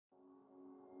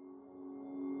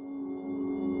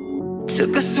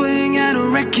Took a swing at a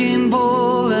wrecking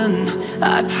ball and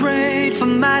I prayed for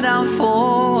my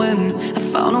downfall, and I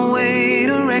found a way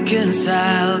to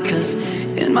reconcile, 'cause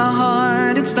in my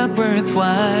heart it's not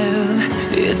worthwhile.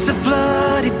 It's a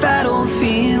bloody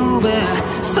battlefield where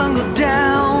some go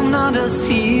down, others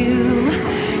heal.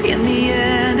 In the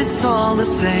end it's all the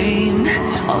same.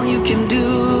 All you can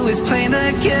do is play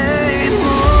the game.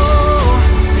 Oh,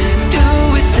 do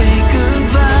we say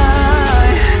goodbye?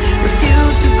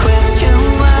 Refuse to question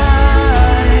why.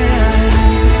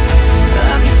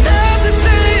 I'm sad to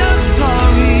say I'm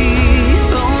sorry,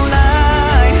 so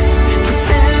lie.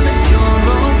 Pretend that you're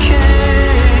okay.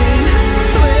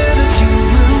 Swear that you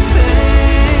will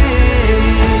stay.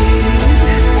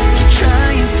 Keep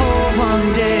trying for one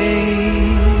day.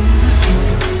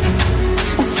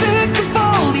 I'm sick of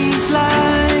all these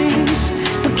lies.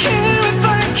 Don't care if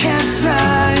I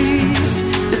capsize.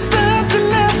 There's nothing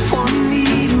left for me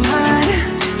to hide.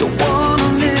 Don't wanna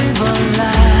live a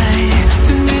lie.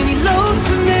 Too many lows,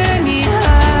 too many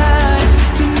highs.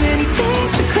 Too many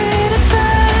things to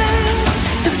criticize.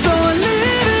 And so I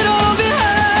leave it all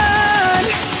behind.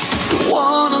 Don't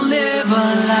wanna live a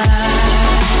lie.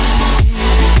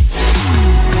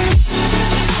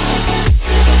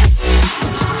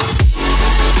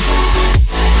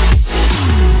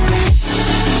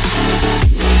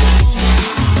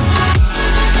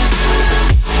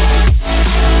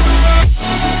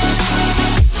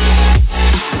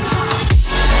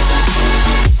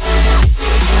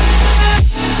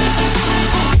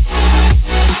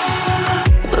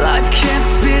 Life kept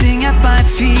spitting at my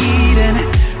feet and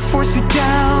forced me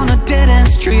down a dead-end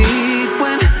street,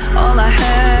 when all I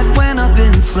had went up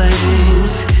in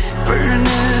flames,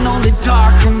 burning only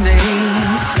dark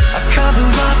remains. I cover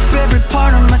up every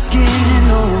part of my skin,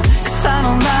 oh, 'cause I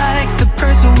don't like the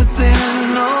person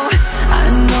within. Oh, I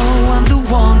know I'm the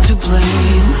one to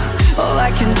blame. All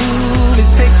I can do is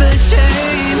take the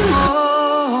shame.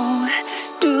 Oh,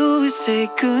 do we say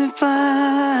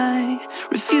goodbye?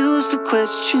 Refuse to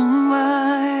question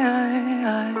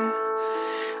why.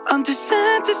 I'm too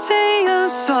sad to say I'm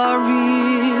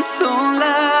sorry, so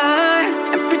lie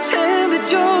and pretend that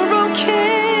you're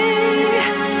okay.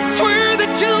 Swear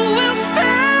that you will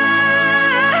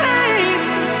stay.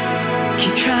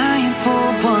 Keep trying for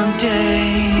one day.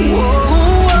 Whoa,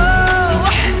 whoa.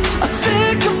 I'm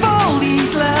sick of all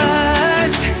these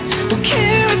lies. Don't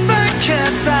care if I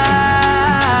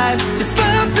capsize. There's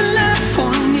nothing left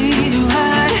for me to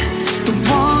hide. Don't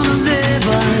wanna live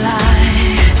a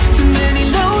lie. Too many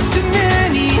lows, too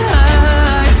many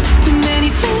highs. Too many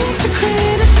things to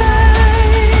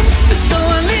criticize. So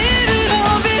I leave it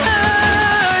all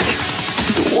behind.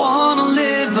 Don't wanna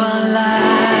live a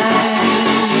lie.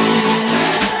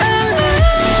 A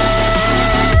lie.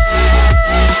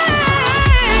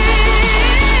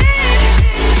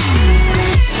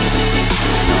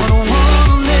 I don't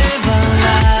wanna live a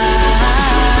lie.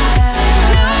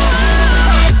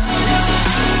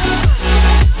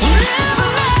 Live a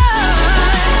lie.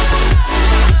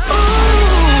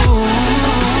 Ooh,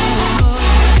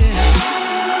 yeah.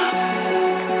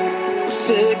 I'm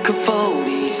sick of all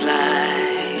these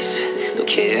lies. Don't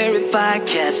care if I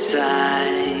capsize.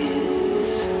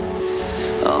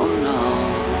 Oh no.